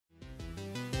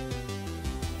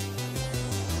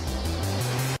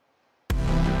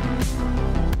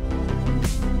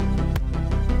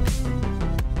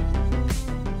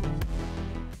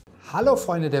Hallo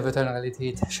Freunde der virtuellen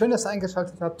Realität, schön, dass ihr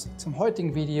eingeschaltet habt zum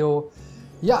heutigen Video.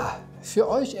 Ja, für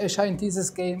euch erscheint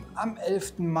dieses Game am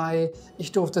 11. Mai.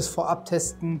 Ich durfte es vorab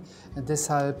testen,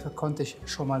 deshalb konnte ich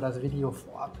schon mal das Video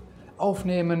vorab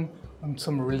aufnehmen und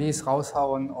zum Release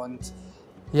raushauen. Und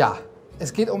ja,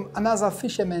 es geht um Another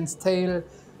Fisherman's Tale.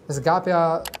 Es gab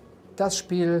ja das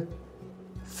Spiel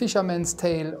Fisherman's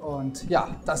Tale und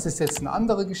ja, das ist jetzt eine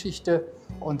andere Geschichte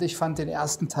und ich fand den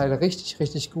ersten Teil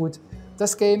richtig gut.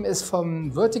 Das Game ist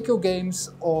von Vertigo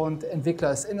Games und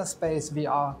Entwickler ist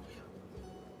PSVR.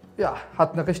 Ja,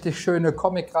 hat eine richtig schöne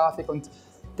Comic-Grafik und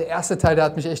der erste Teil, der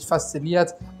hat mich echt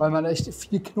fasziniert, weil man echt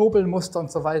viel knobeln musste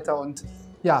und so weiter. Und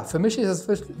ja, für mich ist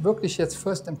es wirklich jetzt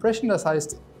First Impression, das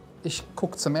heißt, ich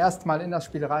gucke zum ersten Mal in das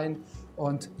Spiel rein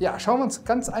und ja, schauen wir uns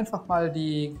ganz einfach mal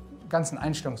die ganzen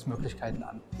Einstellungsmöglichkeiten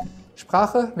an.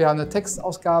 Sprache, wir haben eine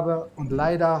Textausgabe und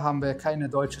leider haben wir keine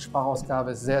deutsche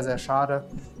Sprachausgabe, sehr schade.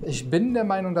 Ich bin der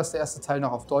Meinung, dass der erste Teil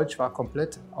noch auf Deutsch war,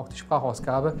 komplett, auch die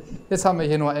Sprachausgabe. Jetzt haben wir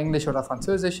hier nur Englisch oder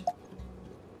Französisch.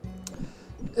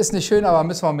 Ist nicht schön, aber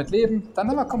müssen wir mit leben. Dann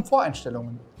haben wir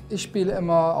Komforteinstellungen. Ich spiele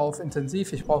immer auf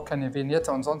Intensiv, ich brauche keine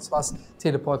Vignette und sonst was.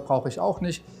 Teleport brauche ich auch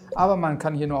nicht, aber man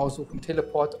kann hier nur aussuchen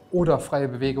Teleport oder freie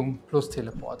Bewegung plus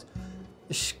Teleport.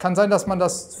 Kann sein, dass man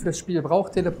das fürs Spiel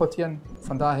braucht, teleportieren.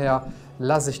 Von daher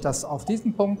lasse ich das auf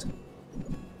diesen Punkt.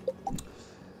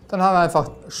 Dann haben wir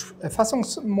einfach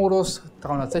Erfassungsmodus,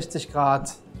 360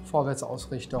 Grad,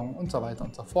 Vorwärtsausrichtung und so weiter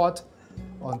und so fort.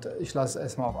 Und ich lasse es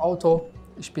erstmal auf Auto.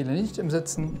 Ich spiele nicht im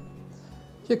Sitzen.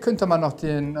 Hier könnte man noch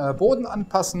den Boden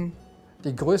anpassen,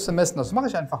 die Größe messen. Das mache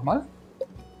ich einfach mal.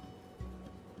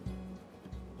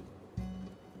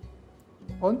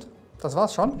 Und das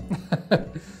war's schon.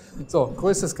 So,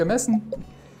 Größe ist gemessen.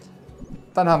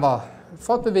 Dann haben wir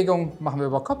Fortbewegung, machen wir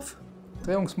über Kopf.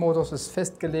 Drehungsmodus ist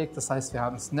festgelegt, das heißt, wir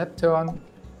haben Snap Turn.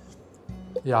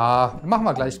 Ja, machen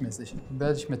wir gleichmäßig.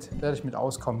 Werde ich mit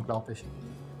auskommen, glaube ich.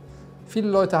 Viele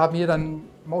Leute haben hier dann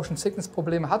Motion Sickness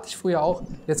Probleme, hatte ich früher auch,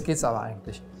 jetzt geht es aber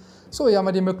eigentlich. So, hier haben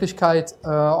wir die Möglichkeit,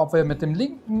 ob wir mit dem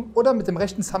linken oder mit dem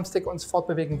rechten Thumbstick uns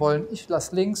fortbewegen wollen. Ich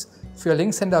lasse links, für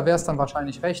Linkshänder wäre es dann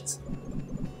wahrscheinlich rechts.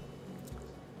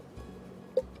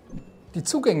 Die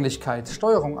Zugänglichkeit,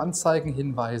 Steuerung, Anzeigen,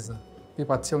 Hinweise.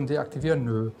 Vibration deaktivieren,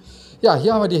 nö. Ja,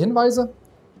 hier haben wir die Hinweise.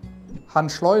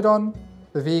 Hand schleudern,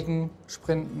 bewegen,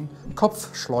 sprinten,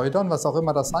 Kopf schleudern, was auch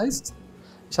immer das heißt.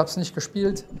 Ich habe es nicht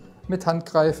gespielt. Mit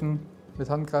Handgreifen,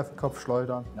 Kopf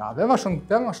schleudern. Ja, werden wir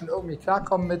schon irgendwie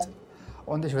klarkommen mit.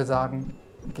 Und ich würde sagen,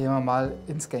 gehen wir mal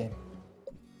ins Game.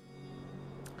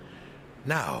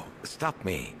 Now, stop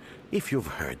me if you've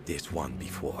heard this one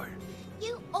before.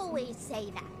 You always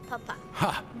say that, Papa.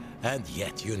 Ha! And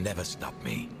yet you never stop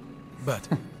me. But,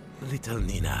 little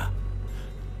Nina,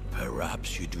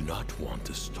 perhaps you do not want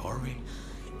a story?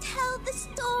 Tell the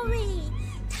story.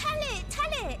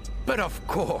 Tell it. But of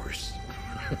course!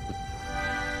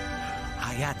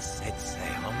 I had set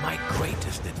sail on my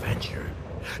greatest adventure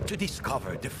to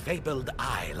discover the fabled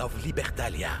Isle of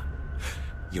Libertalia.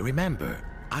 You remember,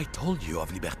 I told you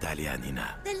of Libertalia,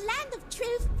 Nina. The land of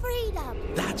true freedom.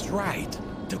 That's right.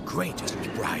 The greatest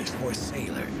prize for a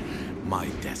sailor. My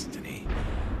destiny.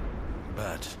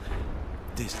 But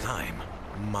this time,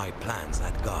 my plans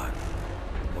had gone,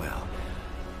 well,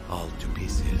 all to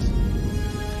pieces.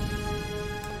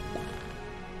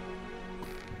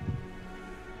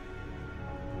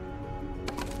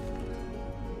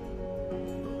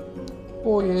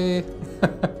 Oh je.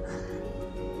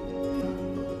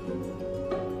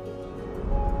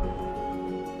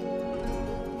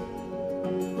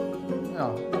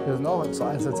 Ja, wir sind auch zu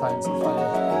Einzelteilen zu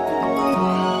fallen.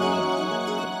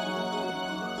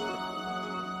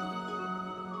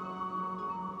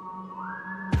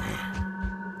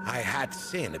 I had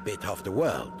seen a bit of the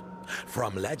world,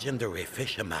 from legendary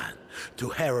fisherman to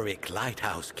heroic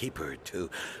lighthouse keeper to,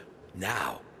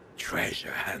 now,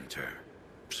 treasure hunter.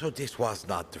 So this was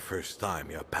not the first time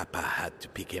your papa had to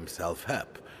pick himself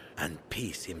up and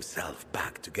piece himself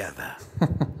back together.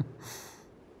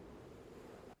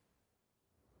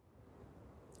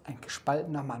 Ein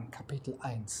gespaltener Mann, Kapitel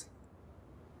 1.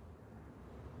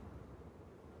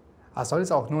 Soll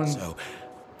es auch nur ein So,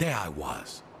 there I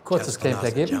was, kurzes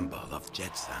Gameplay geben? jumble of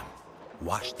jet sand,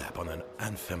 washed up on an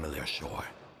unfamiliar shore,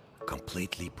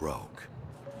 completely broke.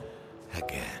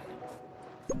 Again.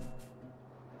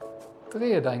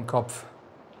 Drehe deinen Kopf.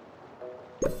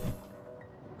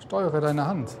 Steuere deine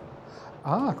Hand.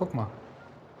 Guck mal.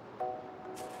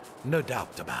 No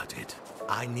doubt about it.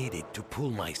 I needed to pull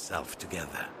myself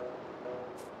together.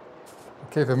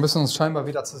 Okay, wir müssen uns scheinbar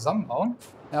wieder zusammenbauen.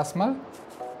 Erstmal.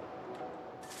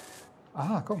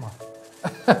 Guck mal.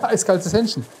 Eiskaltes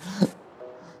Händchen.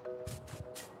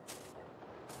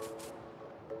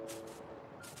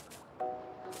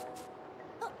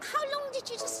 did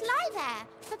you just lie there,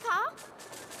 Papa?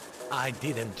 I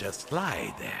didn't just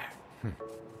lie there.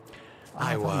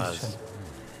 I was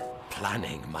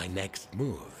planning my next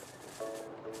move.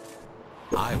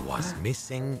 I was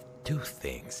missing two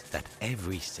things that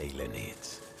every sailor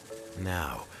needs.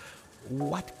 Now,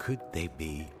 what could they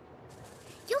be?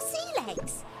 Your sea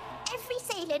legs. Every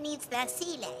sailor needs their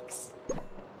sea legs.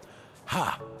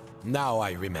 Ha! Now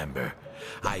I remember.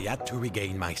 I had to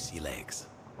regain my sea legs.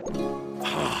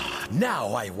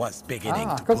 Now I was beginning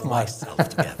to put myself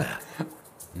together.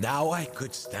 Now I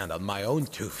could stand on my own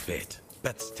 2 feet,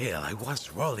 but still I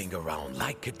was rolling around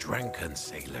like a drunken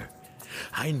sailor.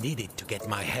 I needed to get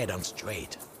my head on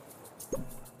straight.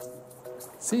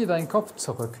 Zieh deinen Kopf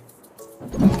zurück.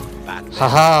 Back then,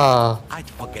 Haha. I'd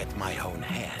forget my own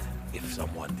head if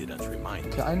someone didn't remind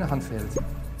me. Die eine Hand fehlt.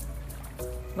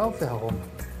 Laufe herum.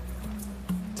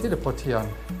 Teleportieren.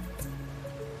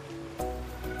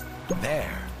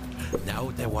 There.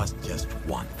 Now there was just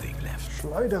one thing left.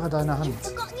 Schleudere deine Hand.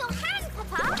 Forgotten your hand,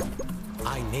 Papa.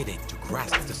 I needed to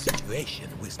grasp the situation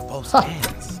with both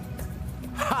hands.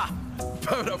 Ha!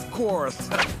 But of course.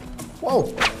 Wow.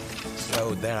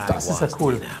 So there Das I ist ja was,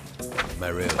 cool. Nina,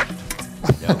 marooned.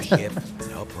 No ship,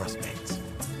 no prospects.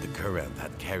 The current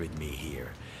had carried me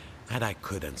here, and I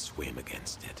couldn't swim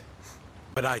against it.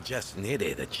 But I just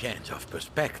needed a change of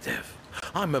perspective.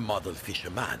 I'm a model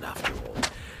fisherman after all.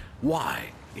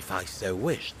 Why, if I so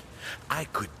wished, I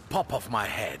could pop off my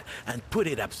head and put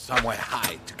it up somewhere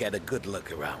high to get a good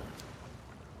look around.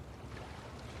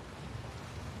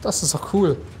 Das ist doch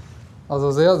cool.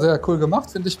 Also sehr, sehr cool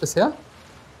gemacht, finde ich bisher.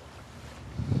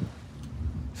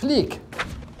 Flieg!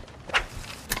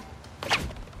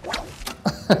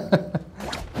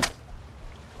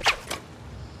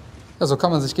 Ja, so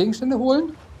kann man sich Gegenstände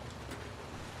holen.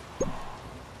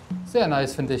 Sehr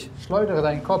nice, finde ich. Schleudere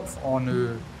deinen Kopf. Oh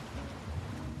nö.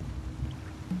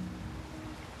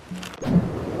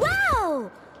 Wow!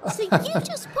 So you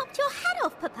just popped your head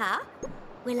off, Papa?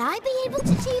 Will I be able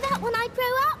to do that when I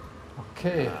grow up?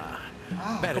 Okay.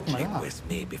 Better guck mal check da. with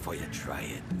me before you try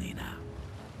it, Nina.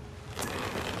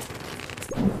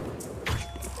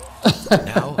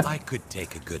 Now I could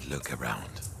take a good look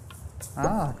around.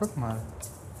 Ah, guck mal.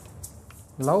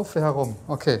 Laufe herum.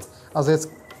 Okay. Also jetzt...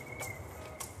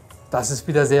 Das ist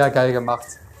wieder sehr geil gemacht.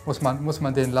 Muss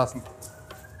man den lassen.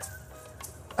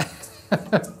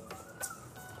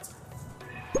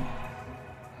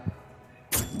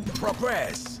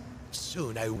 Progress!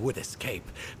 Soon I would escape,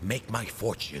 make my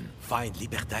fortune, find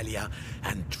Libertalia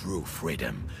and true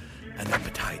freedom. An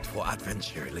appetite for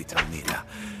adventure, little Nina.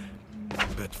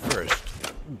 But first...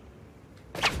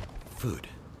 food.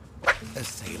 A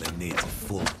sailor needs a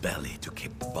full belly to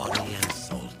keep body and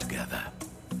soul together.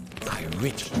 I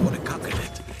reached for the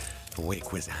coconut,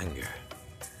 awake with hunger.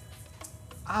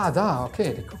 Ah, da.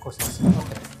 Okay, die Kokosnuss.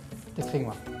 Okay. Die kriegen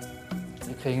wir.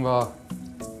 Die kriegen wir.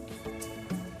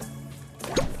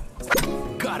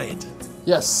 Got it!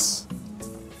 Yes.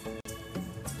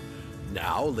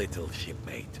 Now, little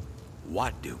shipmate,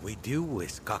 what do we do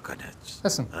with coconuts?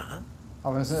 Essen.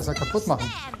 Aber wir müssen erst mal kaputt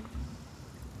machen.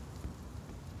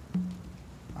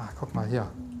 Ah, guck mal hier.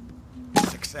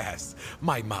 Success!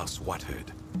 My mouth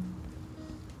watered.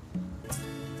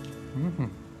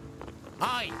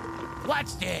 Oi!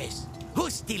 What's this?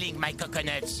 Who's stealing my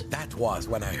coconuts? That was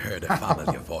when I heard a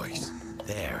familiar voice.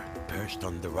 There, perched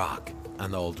on the rock,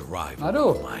 an old rival Hallo.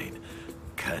 of mine.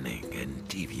 Cunning and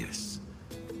devious.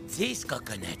 These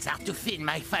coconuts are to feed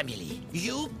my family.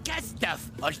 You cast off,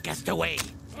 all cast away.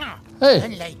 Hey.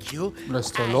 Unlike you,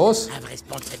 Lässt du I los? have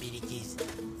responsibilities.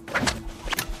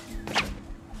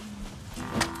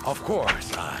 Of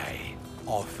course, I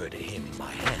offered him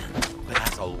my hand, but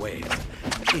as always,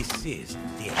 he seized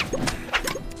the end.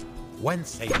 When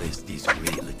sailors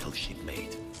disagree, little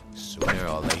shipmate, sooner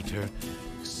or later,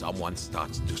 someone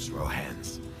starts to throw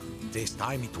hands. This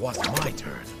time it was my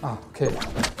turn. Ah, okay.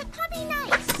 Papa, be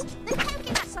nice. The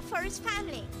coconuts are for his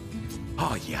family.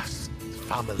 Oh yes,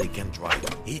 family can drive.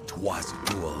 It was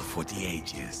a duel for the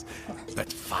ages.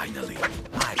 But finally,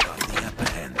 I got the upper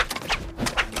hand.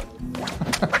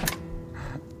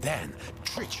 Then,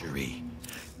 treachery.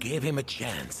 Gave him a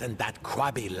chance and that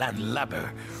crabby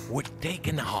landlubber would take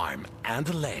an arm and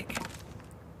a leg.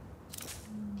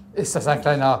 Ist das ein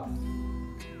kleiner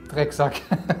Drecksack?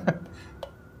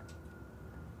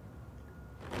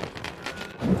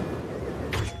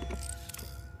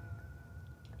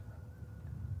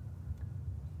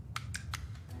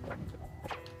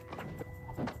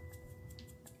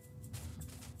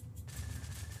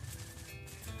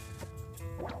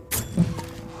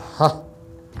 Ha.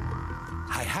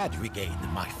 I had regained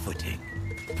my footing.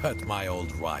 But my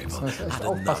old rival Das heißt echt had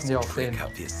aufpassen hier another auf den trick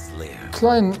up his sleeve.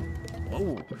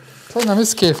 Kleiner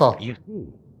Mistkäfer. You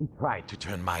see, he tried to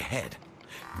turn my head,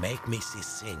 make me see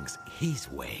things his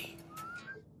way.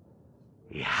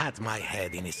 He had my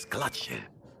head in his clutches.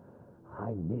 I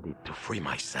needed to free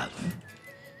myself.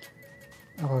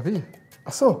 Aber wie?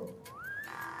 Ach so.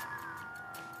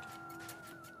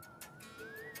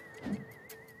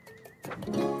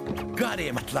 Got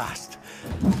him at last.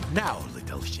 Now,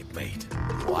 little shipmate,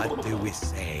 what do we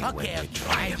say when we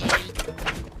try him?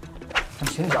 Kann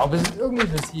ich den nicht auch irgendwie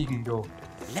besiegen, du?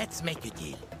 Let's make a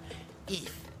deal.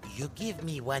 If you give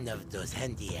me one of those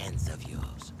handy hands of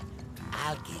yours,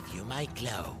 I'll give you my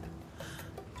claw.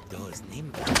 Those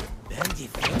nimble, bendy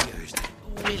fingers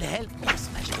will help me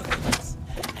smash coconuts,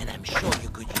 and I'm sure you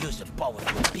could use a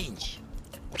powerful pinch.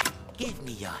 Give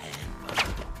me your hand,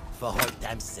 for old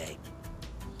time's sake.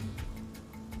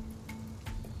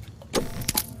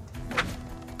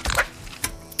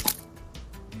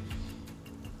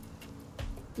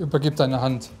 Übergib deine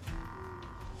Hand.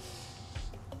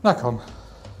 Na komm.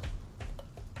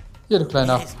 Hier, du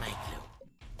Kleiner. Here's my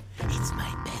clue. It's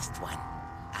my best one,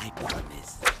 I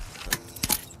promise.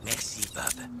 Merci,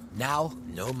 Bob. Now,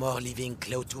 no more leaving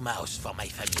claw to mouse for my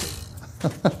family.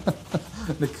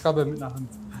 Eine Krabbe mit einer Hand.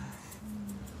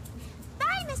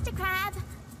 Bye, Mr. Crab.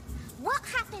 What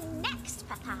happened next,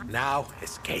 Papa? Now,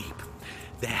 escape.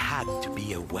 There had to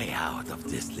be a way out of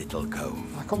this little cove.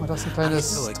 Ach, guck mal, das ist ein I kleines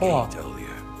saw a Tor. gate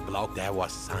earlier. Blocked there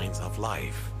was signs of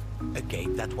life. A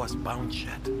gate that was bound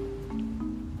shut.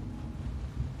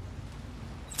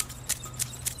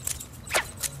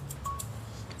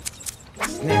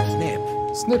 Snip,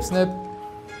 snip. Snip, snip.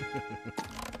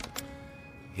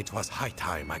 It was high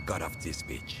time I got off this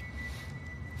beach.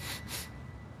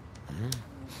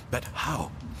 But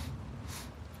how?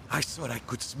 I thought I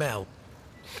could smell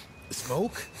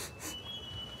smoke.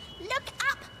 Look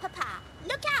up, Papa.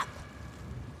 Look up.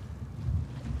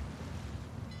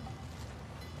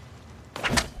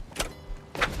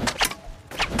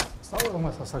 Ist auch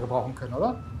irgendwas, was wir gebrauchen können,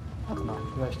 oder? Warte mal,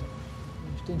 vielleicht,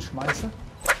 wenn ich den schmeiße.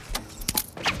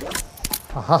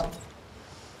 Aha.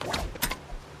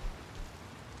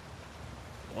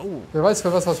 Oh, Wer weiß,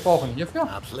 für was wir es brauchen. Hierfür?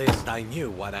 at least I knew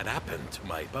what had happened to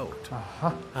my boat.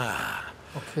 Aha. Ah,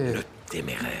 Okay. le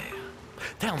téméraire.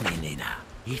 Tell me, Nina,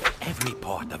 if every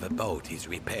part of a boat is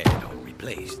repaired or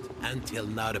replaced until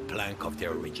not a plank of the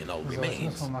original So, jetzt remains,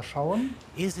 müssen wir mal schauen.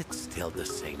 is it still the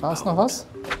same Da ist noch boat? was.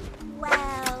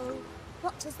 Well,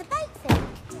 what does the boat think?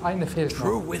 Eine fehlt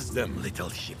True noch. wisdom, little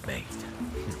shipmate.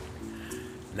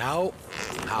 Now,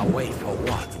 I'll wait for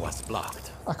what was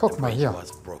blocked. Ach, guck The mal bridge hier.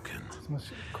 was broken. Jetzt muss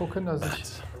ich gucken, dass ich...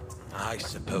 But I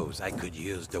suppose I could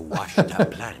use the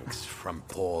washed-up planks from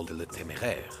Paul de le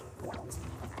Téméraire.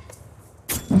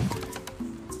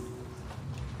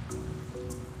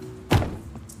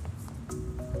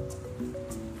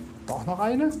 Auch noch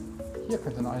eine? Hier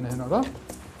könnte noch eine hin, oder?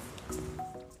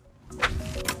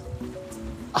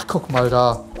 Ach, guck mal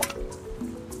da.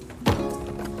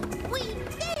 We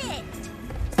did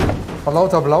it! Vor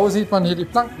lauter Blau sieht man hier die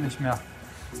Planken nicht mehr.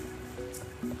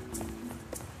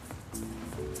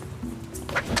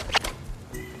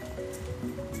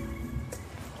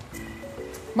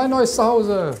 Mein neues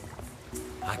Zuhause.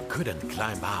 I couldn't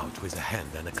climb out with a hand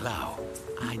and a claw.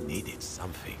 I needed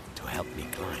something to help me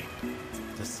climb.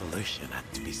 The solution had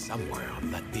to be somewhere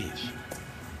on that beach.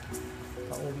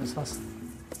 Da oben ist was.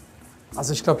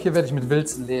 Also ich glaube, hier werde ich mit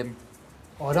Wilson leben.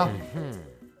 Oder?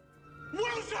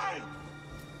 Wilson!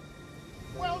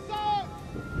 Well done!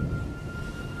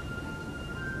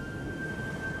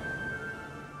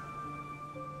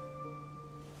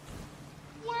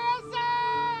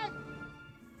 Wilson!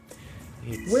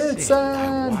 It Wilson! seemed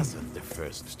I wasn't the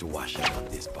first to wash up on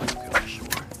this particular shore.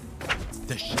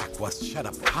 The shack was shut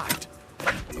up tight.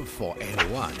 For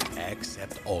anyone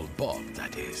except old Bob,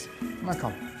 that is. Na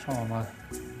komm, schauen wir mal.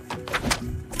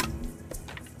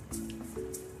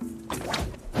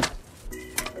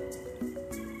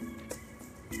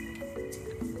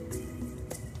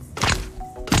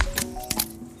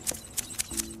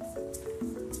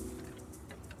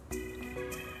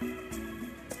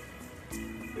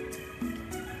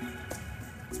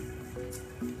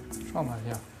 Schau mal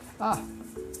hier. Ah,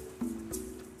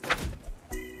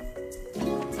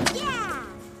 Yeah!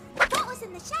 What was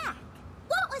in the shack?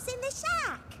 What was in the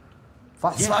shack?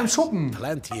 was war im Schuppen?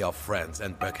 Plenty of friends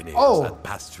and buccaneers Oh. had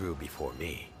passed through before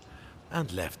me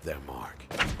and left their mark.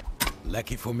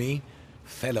 Lucky for me,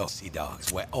 fellow sea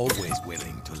dogs were always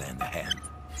willing to lend a hand.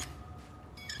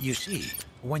 You see,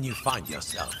 when you find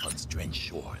yourself on strange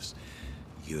shores,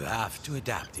 you have to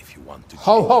adapt if you want to.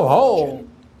 Ho, ho, ho!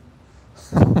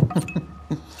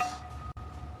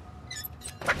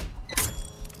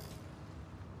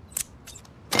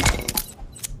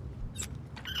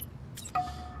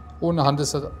 Ohne Hand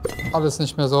ist das alles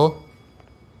nicht mehr so.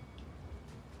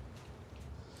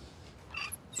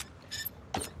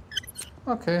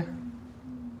 Okay.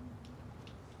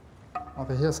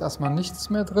 Aber hier ist erstmal nichts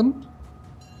mehr drin.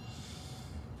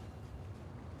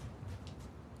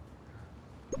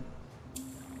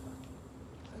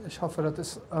 Ich hoffe, das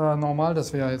ist normal,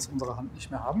 dass wir ja jetzt unsere Hand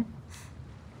nicht mehr haben.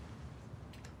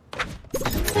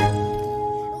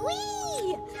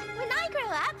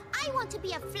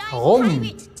 Warum?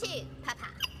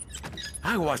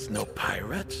 I was no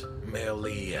pirate,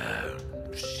 merely a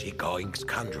seagoing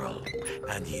scoundrel.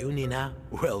 And you, Nina,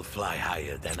 will fly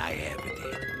higher than I ever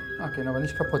did. Ah, gehen aber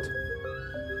nicht kaputt.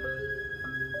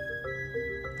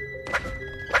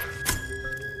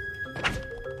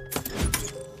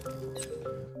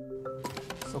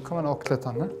 So kann man auch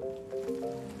klettern, ne?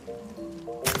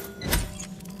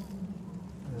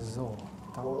 So,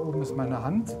 da oben ist meine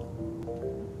Hand.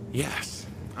 Yes,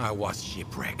 I was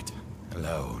shipwrecked,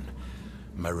 alone,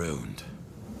 marooned.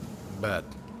 But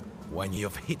when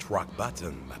you've hit rock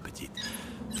bottom, ma petite,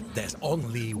 there's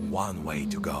only one way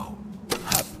to go.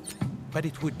 Up. But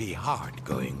it would be hard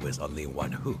going with only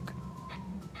one hook.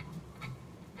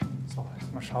 So,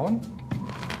 jetzt mal schauen,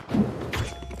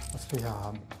 was wir hier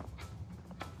haben.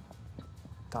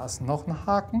 Da ist noch ein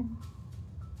Haken.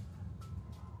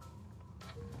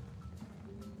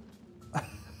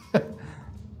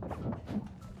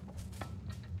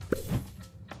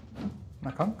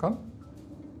 Na komm, komm.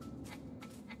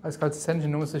 Eiskaltes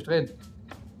Händchen, du musst dich drehen.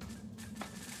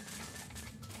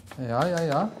 Ja, ja,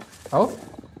 ja. Auf.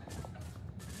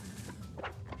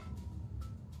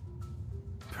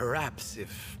 Perhaps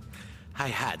if I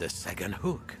had a second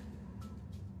hook.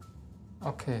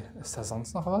 Okay, ist da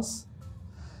sonst noch was?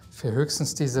 Für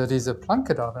höchstens diese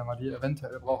Planke da, wenn wir die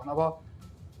eventuell brauchen. Aber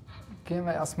gehen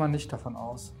wir erstmal nicht davon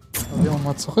aus. Dann gehen wir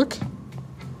mal zurück.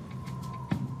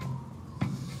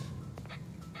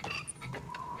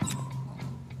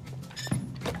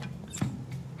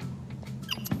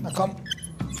 Na komm.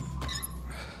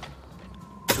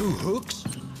 2 hooks?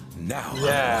 Now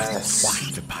Yes. I was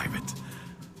quite a pirate.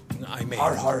 I mean,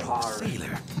 Har, har, har.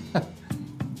 sailor.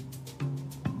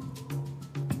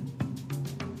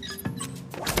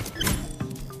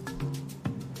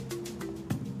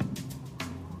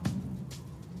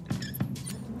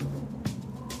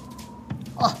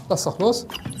 Ah, lass doch los.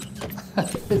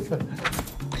 Hilfe.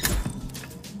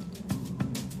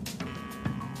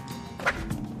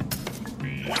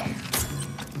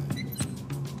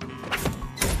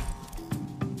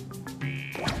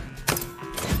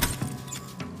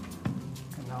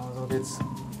 Genau,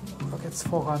 so geht's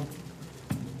voran.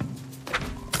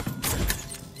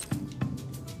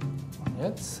 Und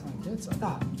jetzt,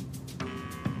 da.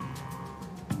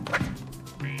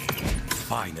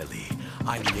 Finally,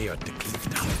 I neared the cliff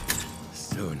top.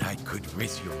 Soon I could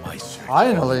resume my search.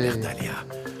 Finally. for Natalia.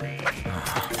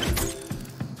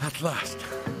 At last,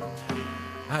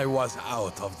 I was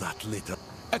out of that little.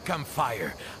 A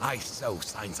campfire. I saw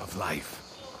signs of life.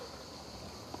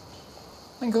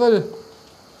 Ein Grill.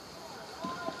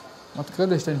 Was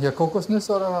grill ich denn hier?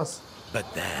 Kokosnüsse oder was? But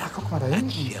then, guck mal da a hinten.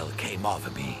 chill came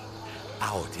over me.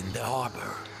 Out in the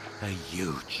harbor, a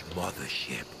huge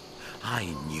mothership.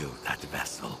 I knew that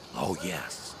vessel. Oh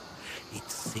yes. It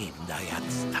seemed I had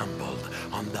stumbled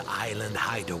on the island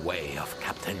hideaway of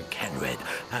Captain Kenred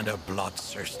and a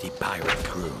bloodthirsty pirate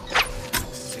crew.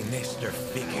 Sinister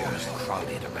figures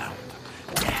crowded around.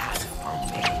 They had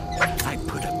found me. I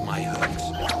put up my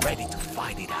hooks, ready to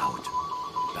fight it out.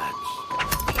 But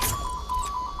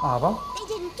Aber They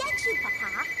didn't get you,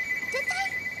 Papa, did they?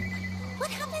 What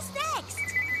happens next?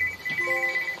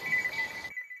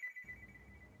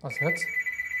 was jetzt?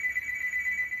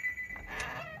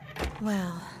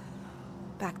 Well,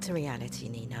 back to reality,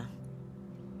 Nina.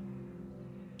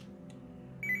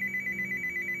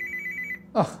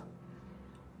 Ach.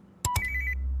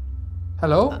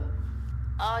 Hello?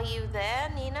 Are you there,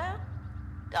 Nina?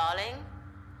 Darling?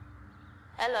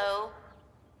 Hello?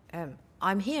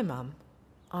 I'm here, Mum.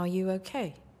 Are you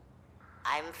okay?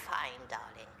 I'm fine,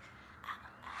 darling.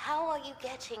 How are you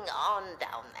getting on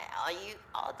down there?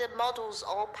 Are the models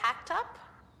all packed up?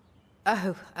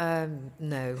 Oh,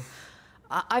 no.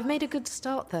 I've made a good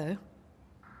start, though.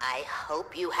 I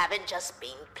hope you haven't just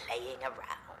been playing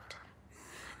around.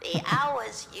 The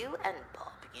hours you and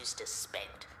Bob used to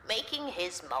spend making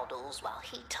his models while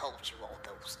he told you all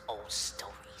those old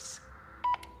stories.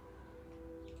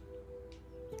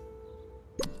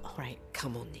 All right,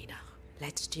 come on, Nina.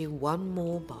 Let's do one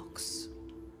more box.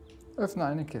 Öffne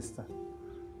eine Kiste.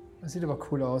 Das sieht aber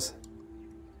cool aus.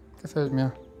 Gefällt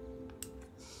mir.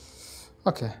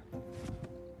 Okay.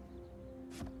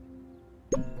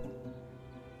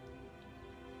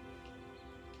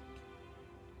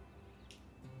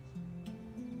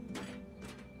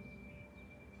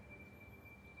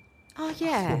 Oh,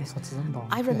 yeah. muss man zusammenbauen.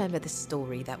 I Okay. remember the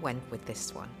story that went with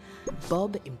this one.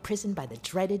 Bob imprisoned by the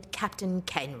dreaded Captain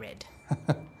Kenred.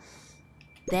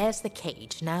 There's the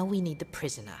cage. Now we need the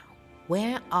prisoner.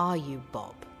 Where are you,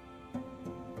 Bob?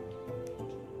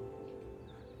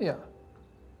 Ja,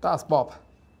 da ist Bob.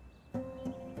 Papa,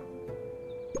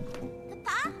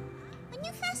 when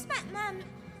you first met Mum,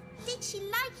 did she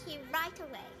like you right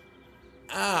away?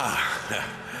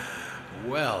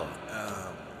 Well,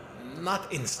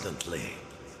 not instantly.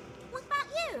 What about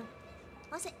you?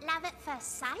 Was it love at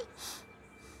first sight?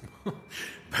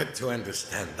 But to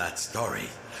understand that story,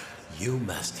 you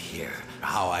must hear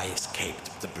how I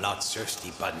escaped the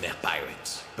bloodthirsty Budmere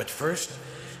pirates. But first,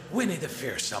 we need to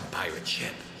fear some pirate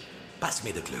ship. Pass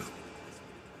me the clue.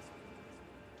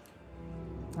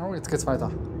 Oh, jetzt geht's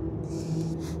weiter.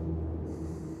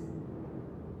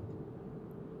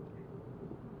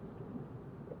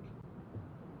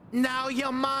 Now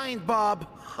you're mine, Bob!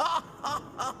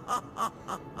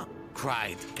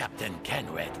 Cried Captain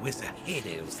Kenred with a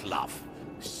hideous laugh.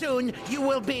 Soon you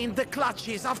will be in the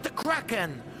clutches of the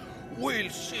Kraken! We'll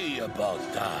see about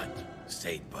that,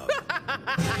 said Bob.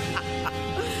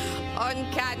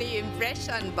 Uncanny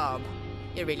impression, Bob.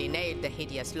 You really nailed the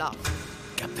hideous laugh.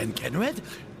 Captain Kenred?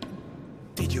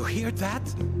 Did you hear that?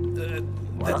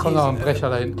 Da kommt noch ein Brecher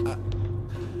dahin.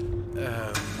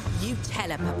 You tell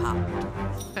her, Papa.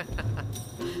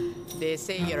 They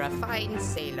say you're a fine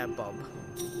sailor, Bob.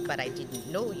 But I didn't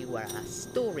know you were a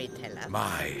storyteller.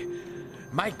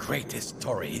 My greatest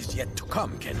story is yet to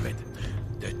come, Kenred.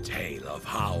 The tale of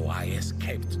how I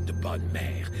escaped the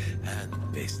Bonne-Mer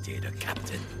and bested a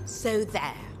captain. So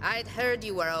there. I'd heard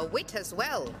you were a wit as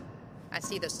well. I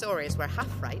see the stories were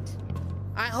half right.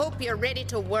 I hope you're ready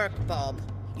to work, Bob.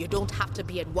 You don't have to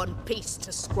be in one piece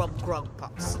to scrub grog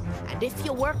pots. And if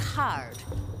you work hard,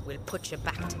 we'll put you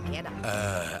back together.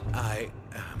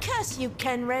 Curse you,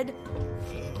 Kenred.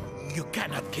 You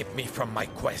cannot keep me from my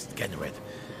quest, Kenred.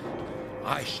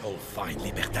 I shall find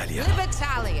Libertalia.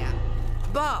 Libertalia.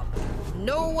 Bob,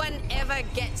 no one ever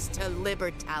gets to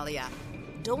Libertalia.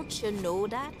 Don't you know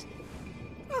that?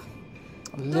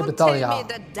 Don't tell me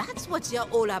that that's what you're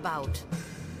all about.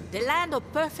 The land of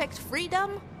perfect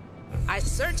freedom? I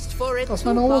searched for it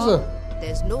too, Bob.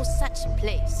 There's no such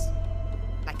place.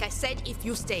 Like I said, if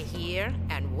you stay here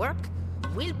and work,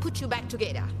 we'll put you back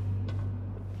together.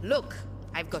 Look,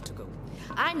 I've got to go.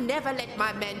 I never let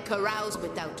my men carouse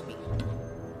without me.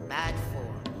 Bad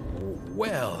form.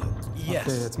 Well, yes.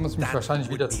 Okay, jetzt muss ich mich wahrscheinlich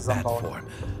wieder zusammenbauen.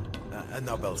 A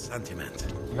noble sentiment.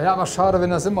 Wäre aber schade, wenn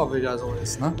das immer wieder so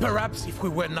ist, ne? Perhaps if we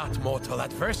were not mortal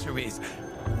adversaries,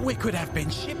 we could have been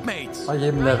shipmates. Bei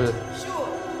jedem Level. Sure.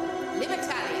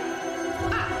 Libertalia.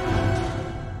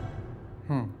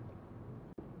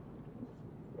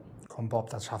 Komm, Bob,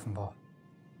 das schaffen wir.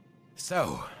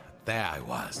 So, there I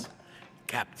was,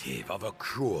 captive of a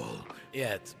cruel,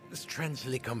 yet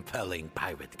strangely compelling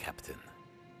pirate captain.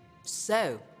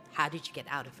 So, how did you get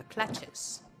out of the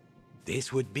clutches?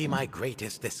 This would be my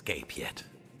greatest escape yet.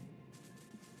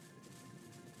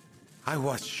 I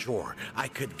was sure I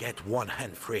could get one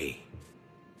hand free.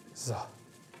 So.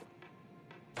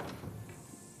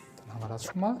 Dann haben wir das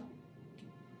schon mal.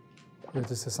 Hier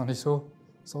ist jetzt noch nicht so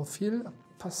viel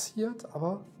passiert,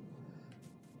 aber...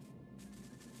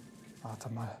 Warte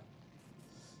mal.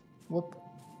 Upp.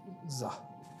 So.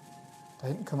 Da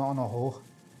hinten können wir auch noch hoch.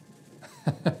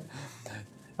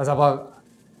 Das ist aber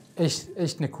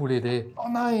echt eine coole Idee. Oh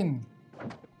nein!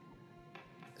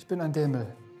 Ich bin ein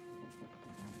Dämmel.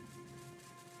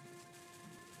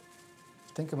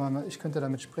 Ich denke mal, ich könnte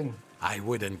damit springen. I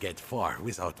wouldn't get far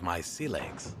without my sea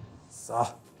legs. So.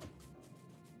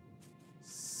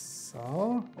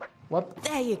 So. Whoop.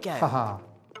 There you go. Haha.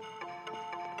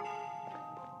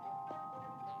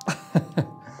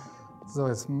 So,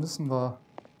 jetzt müssen wir...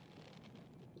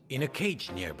 In a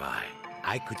cage nearby,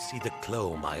 I could see the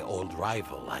claw my old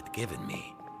rival had given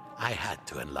me. I had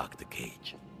to unlock the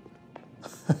cage.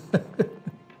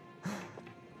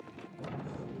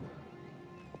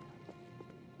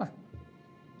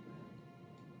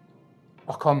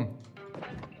 Ach komm.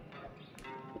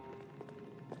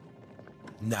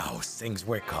 Now things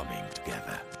were coming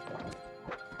together.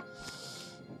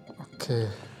 Okay.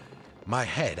 My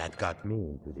head had got me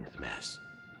into this mess.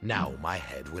 Now my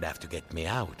head would have to get me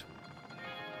out.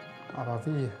 Aber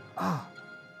wie? Ah.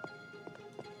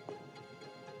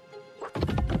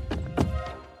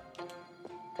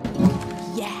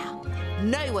 Yeah.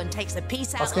 No one takes a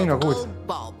piece out ging of doch gut. old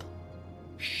Bob.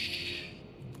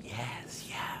 Yes,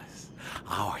 yes.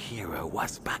 Our hero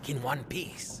was back in one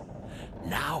piece.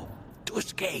 Now, to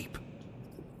escape.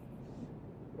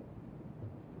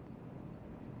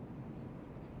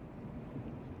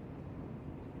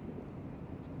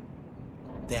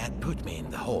 They had put me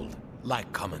in the hold, like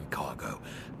common cargo.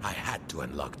 I had to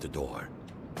unlock the door.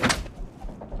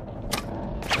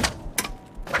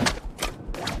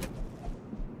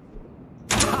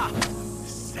 Ha!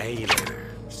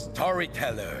 Sailor,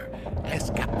 storyteller,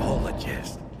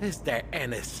 escapologist. Is there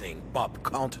anything Bob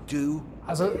can't do?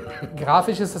 Also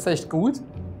grafisch ist es echt gut,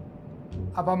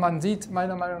 aber man sieht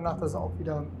meiner Meinung nach, dass es auch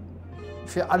wieder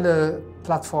für alle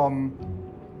Plattformen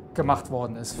gemacht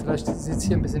worden ist. Vielleicht sieht es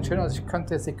hier ein bisschen schöner aus. Ich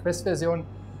könnte jetzt die Quest-Version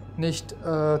nicht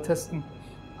testen,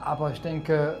 aber ich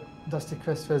denke, dass die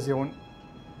Quest-Version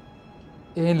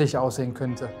ähnlich aussehen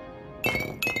könnte.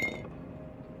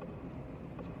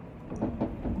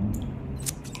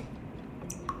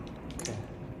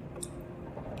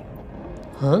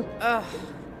 Huh?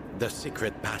 The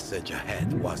secret passage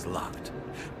ahead was locked,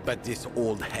 but this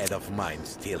old head of mine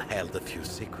still held a few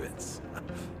secrets.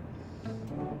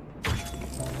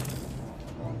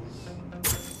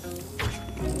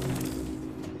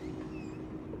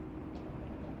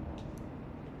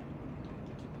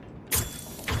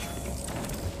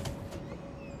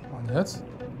 Und jetzt?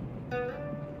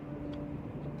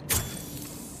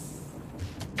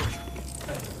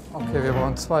 Okay, wir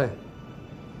brauchen 2.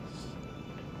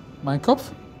 Mein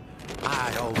Kopf?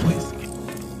 I always get...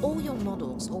 All your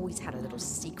models always had a little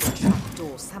secret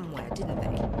trapdoor somewhere, didn't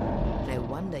they? No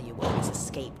wonder you always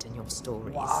escaped in your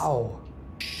stories. Wow.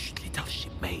 Shh, little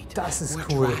shipmate. Das ist We're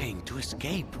cool. trying to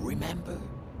escape, remember?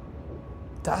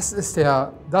 Das ist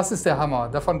der Hammer.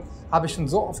 Davon habe ich schon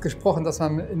so oft gesprochen, dass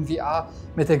man in VR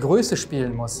mit der Größe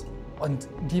spielen muss. Und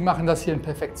die machen das hier in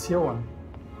Perfektion.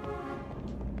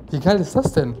 Wie geil ist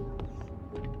das denn?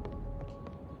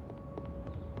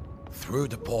 Through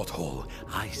the porthole,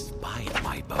 I spied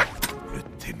my boat, Le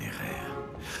Téméraire.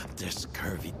 The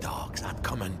scurvy dogs had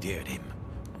commandeered him.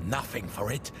 Nothing for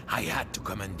it, I had to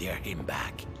commandeer him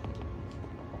back.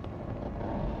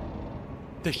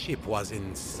 The ship was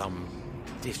in some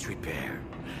disrepair.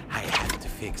 I had to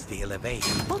fix the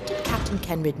elevation. What did Captain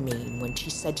Kenrid mean when she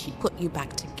said she'd put you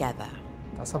back together?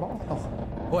 Das aber auch noch.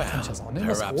 Well, Kann ich das auch nehmen,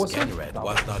 das perhaps große? Kenred Glaube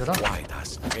was ich, not oder? quite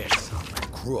as fearsome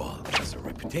and cruel as a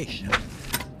reputation.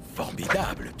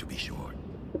 Formidable, to be sure.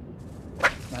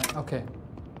 Nein, okay.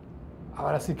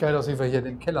 Aber das sieht geil aus, wie wir hier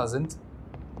im Keller sind.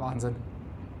 Wahnsinn.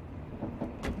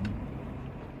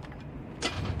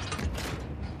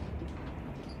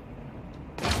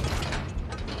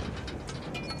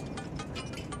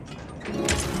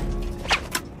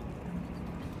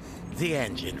 The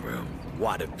engine room,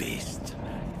 what a beast.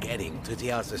 Getting to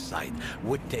the other side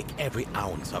would take every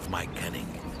ounce of my cunning.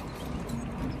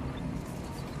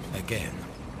 Again,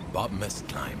 Bob must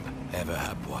climb, ever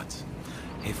upwards.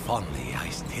 If only I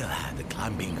still had a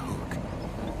climbing hook.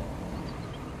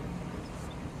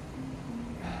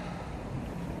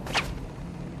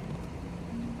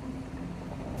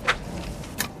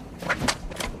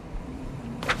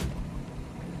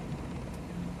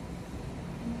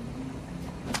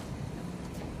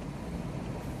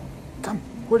 Komm,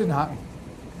 hol den Haken.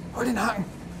 Hol den Haken.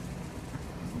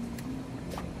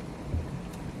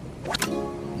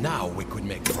 Now we could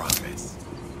make progress.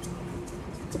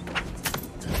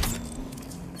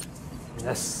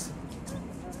 Yes.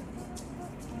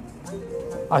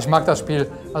 Ah, ich mag das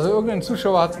Spiel. Also irgendein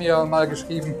Zuschauer hat mir mal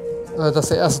geschrieben, dass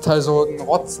der erste Teil so ein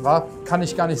Rotz war. Kann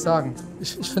ich gar nicht sagen.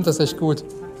 Ich finde das echt gut.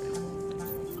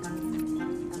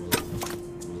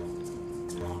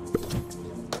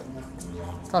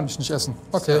 Kann ich nicht essen.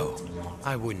 Okay. So,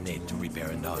 I wouldn't need to repair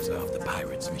another of the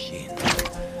pirate's machine.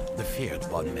 The feared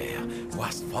Bonmare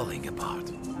was falling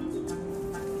apart.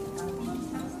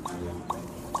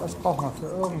 Das brauchen wir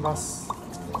für irgendwas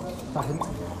da hinten.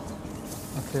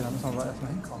 Okay, da müssen wir aber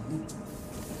erstmal hinkommen. Ne?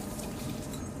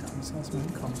 Da müssen wir erstmal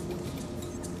hinkommen.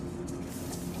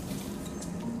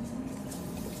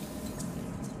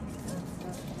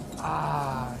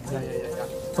 Ah, ja.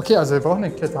 Okay, also wir brauchen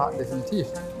den Kletterhaken definitiv.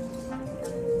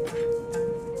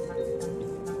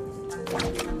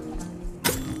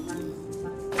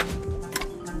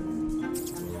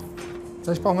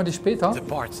 Vielleicht brauchen wir die später. The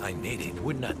parts I needed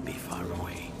would not be far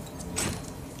away.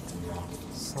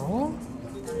 So.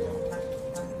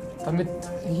 Damit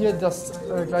hier das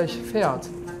gleich fährt.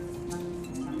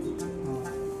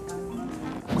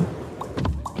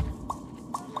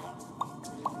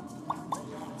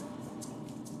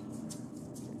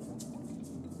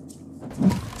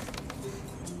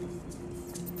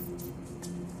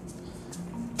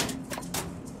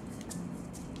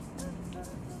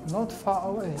 Not far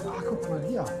away. Ah, guck mal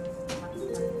hier.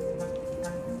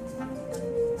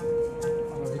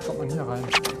 Aber wie kommt man hier rein?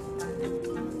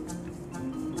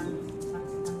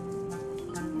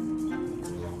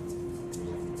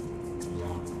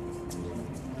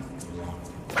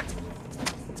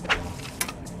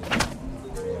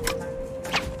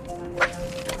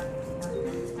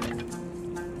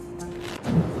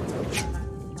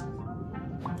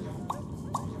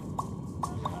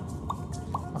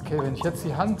 Okay, wenn ich jetzt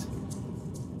die Hand...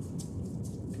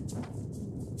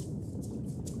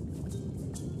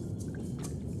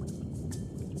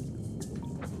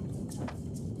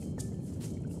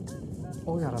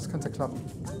 Oh ja, das könnte klappen.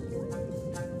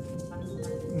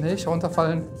 Nicht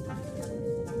runterfallen.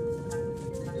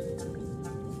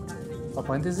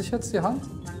 Verbrennt die sich jetzt die Hand?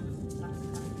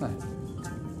 Nein.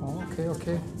 Oh, okay,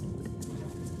 okay.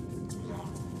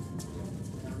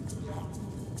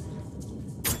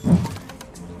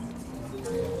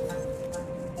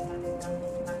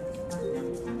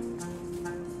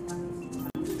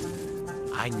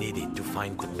 I needed to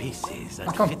find the pieces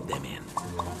and komm. fit them in.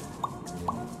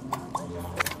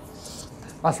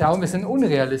 Was ja auch ein bisschen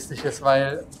unrealistisch ist,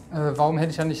 weil warum hätte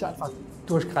ich ja nicht einfach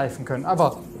durchgreifen können?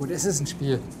 Aber gut, es ist ein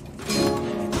Spiel. It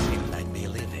seemed I'd be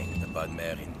leaving the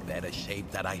bugbear in better shape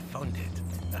than I found it.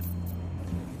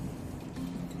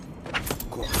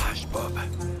 Courage, Bob.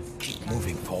 Keep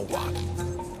moving forward.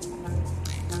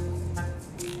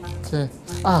 Okay.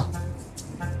 Ah.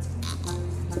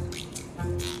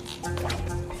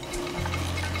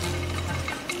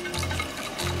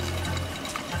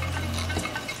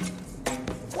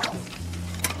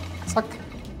 Zack.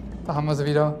 Da haben wir sie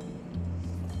wieder.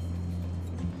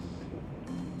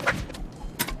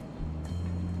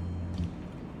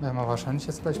 Werden wir wahrscheinlich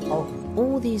jetzt gleich brauchen.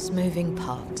 All these moving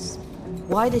parts.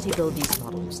 Why did he build these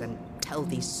models and tell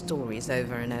these stories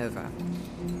over and over?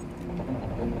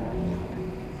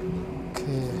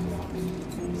 Okay.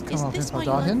 Jetzt kann Is man auf jeden this Fall why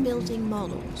you like dahin. building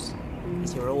models?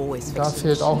 Because you're always Da fixing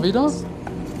fehlt auch wieder.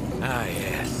 Ah,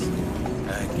 yes.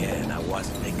 Again, I was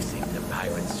fixing the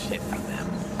pirate's ship for them.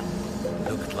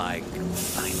 Looked like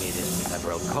I needed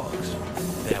several cogs.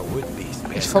 There would be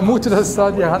spare Ich vermute, dass da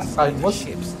die Hand rein muss,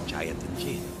 ship's giant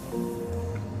engine.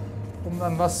 um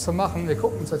dann was zu machen. Wir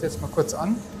gucken uns das jetzt mal kurz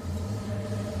an.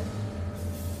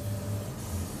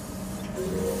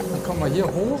 Dann kommen wir hier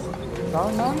hoch. Da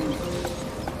lang.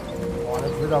 Boah,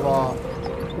 das wird aber...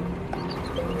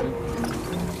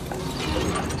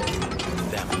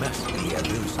 There must be a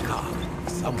loose cog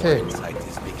somewhere Okay. inside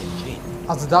this big engine.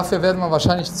 Also dafür werden wir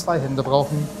wahrscheinlich 2 Hände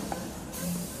brauchen.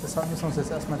 Deshalb müssen wir uns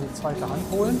jetzt erstmal die zweite Hand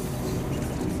holen.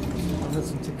 Und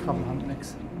jetzt ein Tick-Gramm-Hand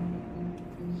nix.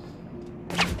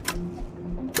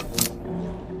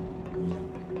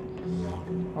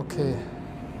 Okay.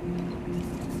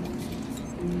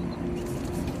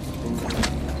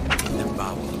 The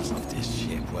bowels of this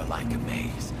ship were like a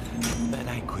maze, but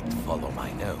I could follow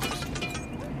my nose.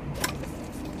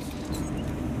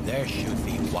 There should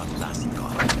be one last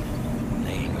cog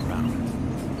laying around.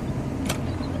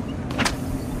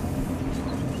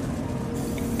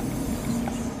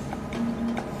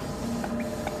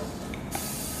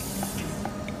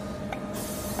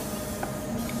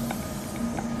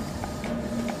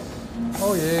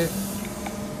 Oh je.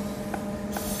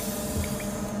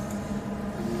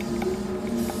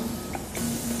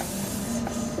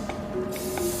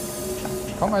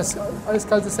 Komm, alles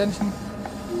kaltes Händchen.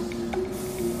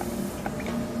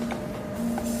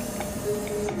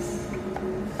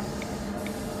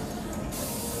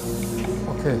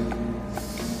 Okay.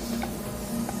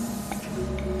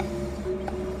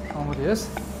 Schauen wir, wo die ist.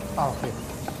 Ah, okay.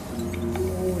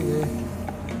 Oh je.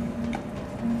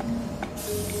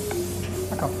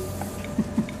 Na komm.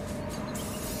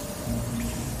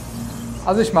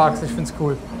 Also ich mag's, ich find's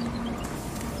cool.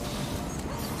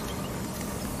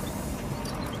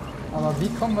 Aber wie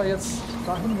kommen wir jetzt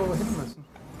dahin, wo wir hin müssen?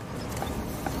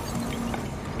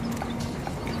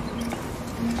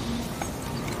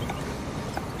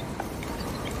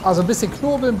 Also ein bisschen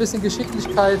Knobel, ein bisschen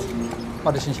Geschicklichkeit,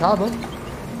 was ich nicht habe.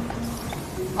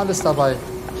 Alles dabei.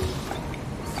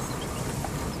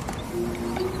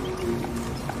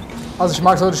 Also ich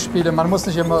mag solche Spiele, man muss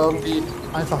nicht immer irgendwie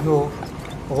einfach nur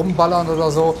rumballern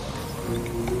oder so.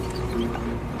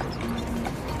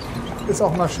 Ist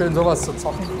auch mal schön, sowas zu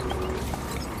zocken.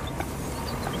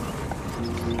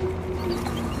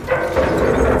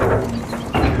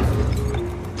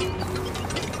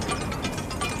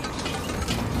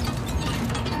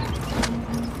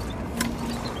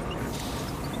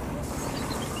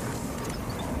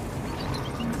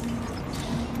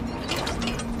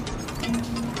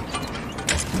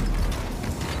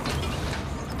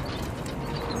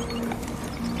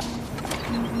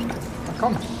 Na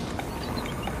komm.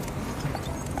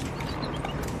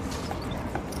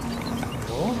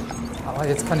 So. Aber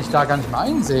jetzt kann ich da gar nicht mehr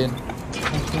einsehen,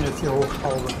 wenn ich den jetzt hier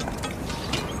hochschraube.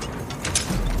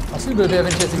 Was übel wäre,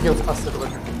 wenn ich jetzt die Taste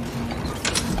drücke.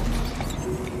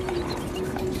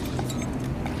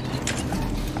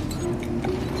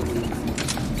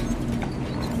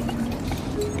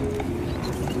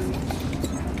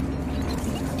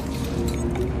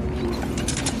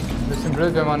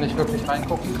 blöd, wenn man nicht wirklich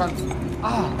reingucken kann.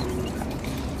 Ah!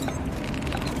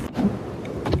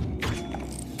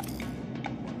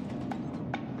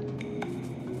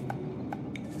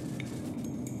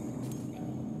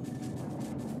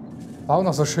 War auch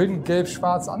noch so schön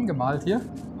gelb-schwarz angemalt hier,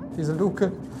 diese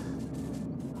Luke.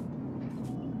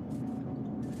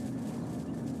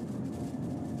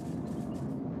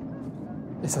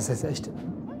 Ist das jetzt echt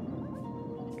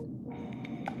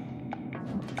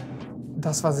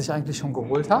das, was ich eigentlich schon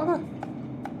geholt habe?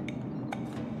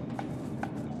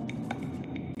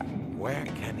 Where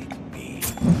can it be?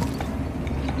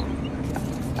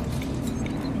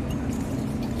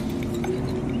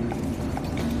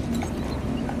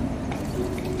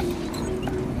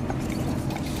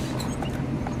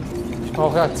 Ich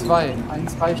brauche ja 2.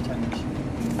 1 reicht ja nicht.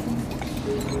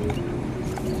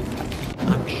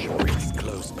 I'm sure it's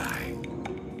close by.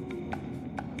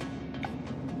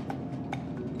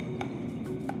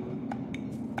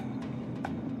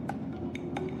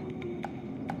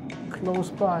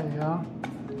 Close by, ja.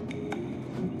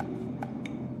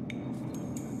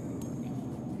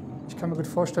 Ich kann mir gut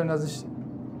vorstellen, dass ich...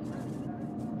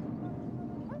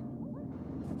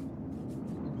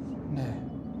 Nee,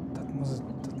 das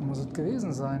muss es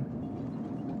gewesen sein.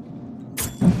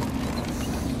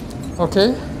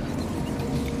 Okay.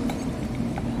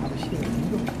 Habe ich hier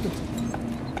hingeguckt?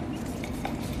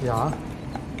 Ja.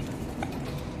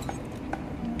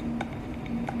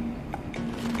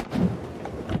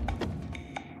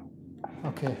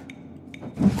 Okay.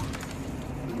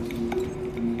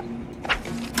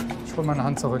 Ich hole meine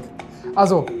Hand zurück.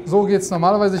 Also, so geht's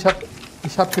normalerweise.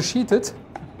 Ich hab gecheatet.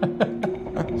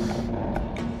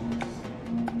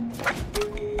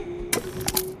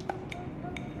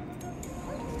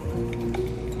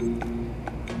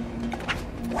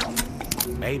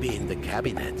 Maybe in the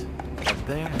cabinet. Up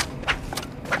there.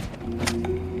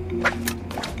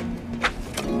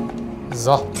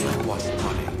 So.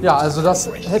 Ja, also das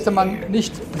hätte man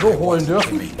nicht so holen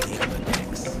dürfen.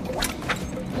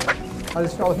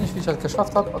 Weiß ich auch nicht, wie ich das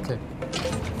geschafft habe. Okay.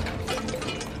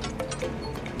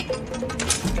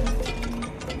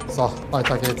 So,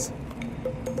 weiter geht's.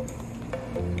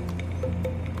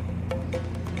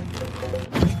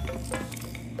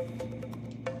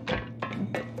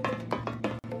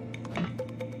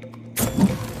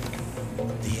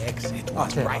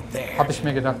 Okay, habe ich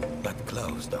mir gedacht. But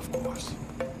closed, of course.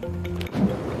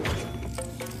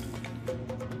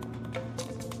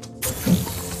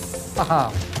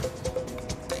 Aha.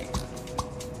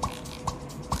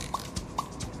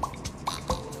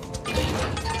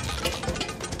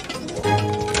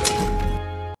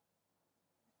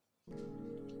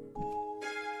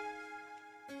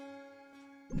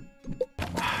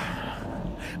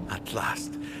 At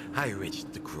last, I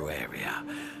reached the crew area.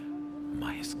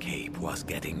 My escape was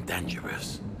getting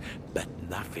dangerous, but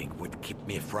nothing would keep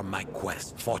me from my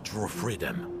quest for true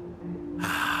freedom.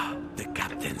 Ah, the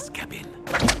captain's cabin.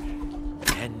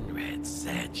 Henriette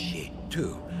said she,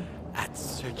 too, had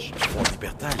searched for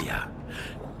Libertalia.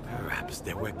 Perhaps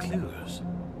there were clues.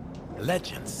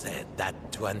 Legend said that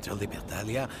to enter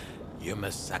Libertalia, you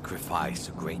must sacrifice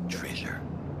a great treasure.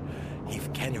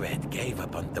 If Kenred gave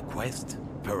up on the quest,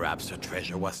 perhaps her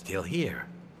treasure was still here.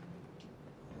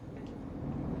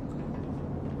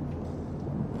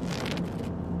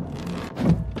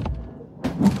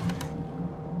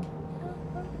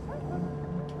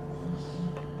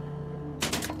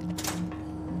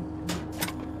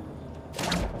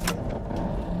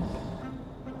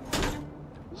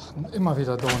 Immer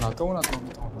wieder Donut, Donut.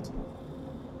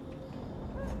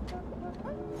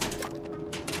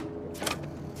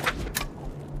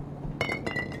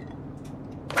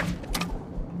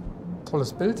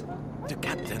 Tolles Bild. The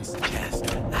captain's chest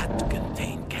had to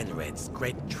contain Kenred's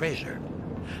great treasure.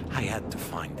 I had to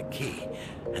find the key,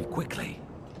 and quickly.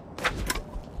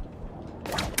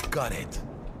 Got it.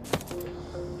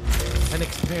 An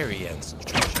experienced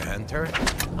treasure hunter,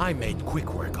 I made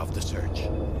quick work of the search.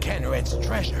 Kenred's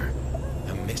treasure,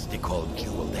 a mystical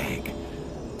jeweled egg.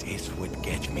 This would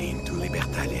get me into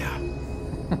Libertalia.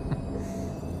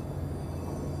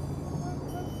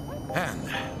 And,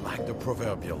 like the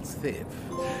proverbial thief,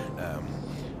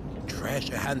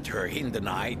 treasure hunter in the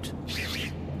night,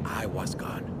 I was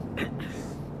gone.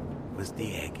 Was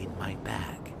the egg in my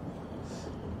bag?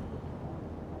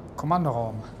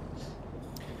 Kommandoraum.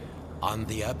 On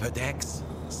the upper decks,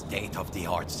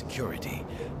 state-of-the-art security.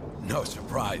 No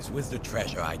surprise with the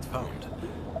treasure I'd found.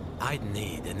 I'd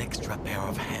need an extra pair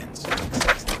of hands to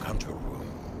access the control room.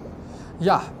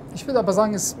 Ja, ich würde aber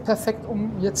sagen, es ist perfekt,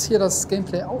 um jetzt hier das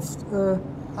Gameplay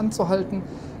anzuhalten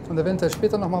und eventuell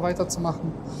später nochmal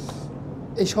weiterzumachen.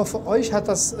 Ich hoffe, euch hat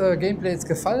das Gameplay jetzt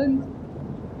gefallen.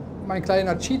 Mein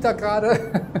kleiner Cheater gerade,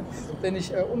 den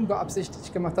ich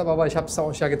unbeabsichtigt gemacht habe, aber ich habe es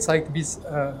euch ja gezeigt, wie es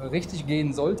richtig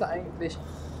gehen sollte eigentlich.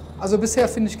 Also bisher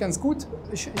finde ich ganz gut.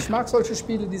 Ich mag solche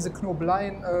Spiele, diese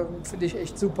Knobeleien finde ich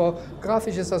echt super.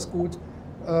 Grafisch ist das gut.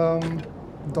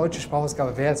 Deutsche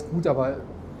Sprachausgabe wäre jetzt gut, aber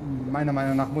meiner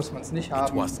Meinung nach muss man es nicht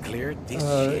haben.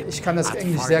 Ich kann das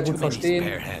Englisch sehr gut verstehen.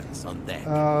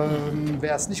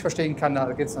 Wer es nicht verstehen kann, da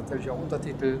gibt es natürlich auch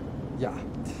Untertitel. Ja.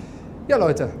 Ja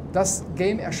Leute, das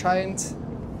Game erscheint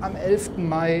am 11.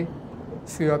 Mai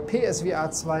für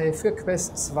PSVR2, für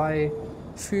Quest 2,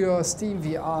 für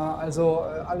SteamVR, also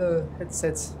alle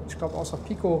Headsets, ich glaube außer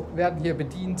Pico, werden hier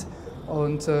bedient.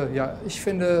 Und ja, ich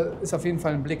finde, ist auf jeden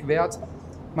Fall ein Blick wert.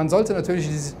 Man sollte natürlich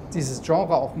dieses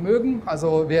Genre auch mögen.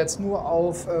 Also wer jetzt nur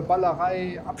auf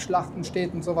Ballerei, Abschlachten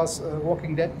steht und sowas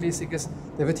Walking Dead-mäßiges,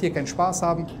 der wird hier keinen Spaß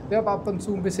haben. Wer aber ab und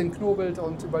zu ein bisschen knobelt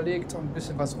und überlegt und ein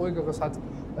bisschen was Ruhigeres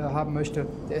haben möchte,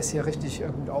 der ist hier richtig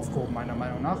gut aufgehoben, meiner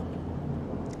Meinung nach.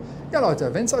 Ja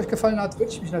Leute, wenn es euch gefallen hat,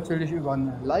 würde ich mich natürlich über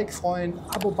ein Like freuen,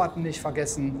 Abo-Button nicht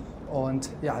vergessen und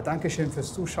ja, Dankeschön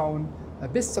fürs Zuschauen.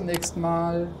 Bis zum nächsten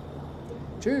Mal.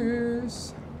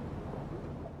 Tschüss.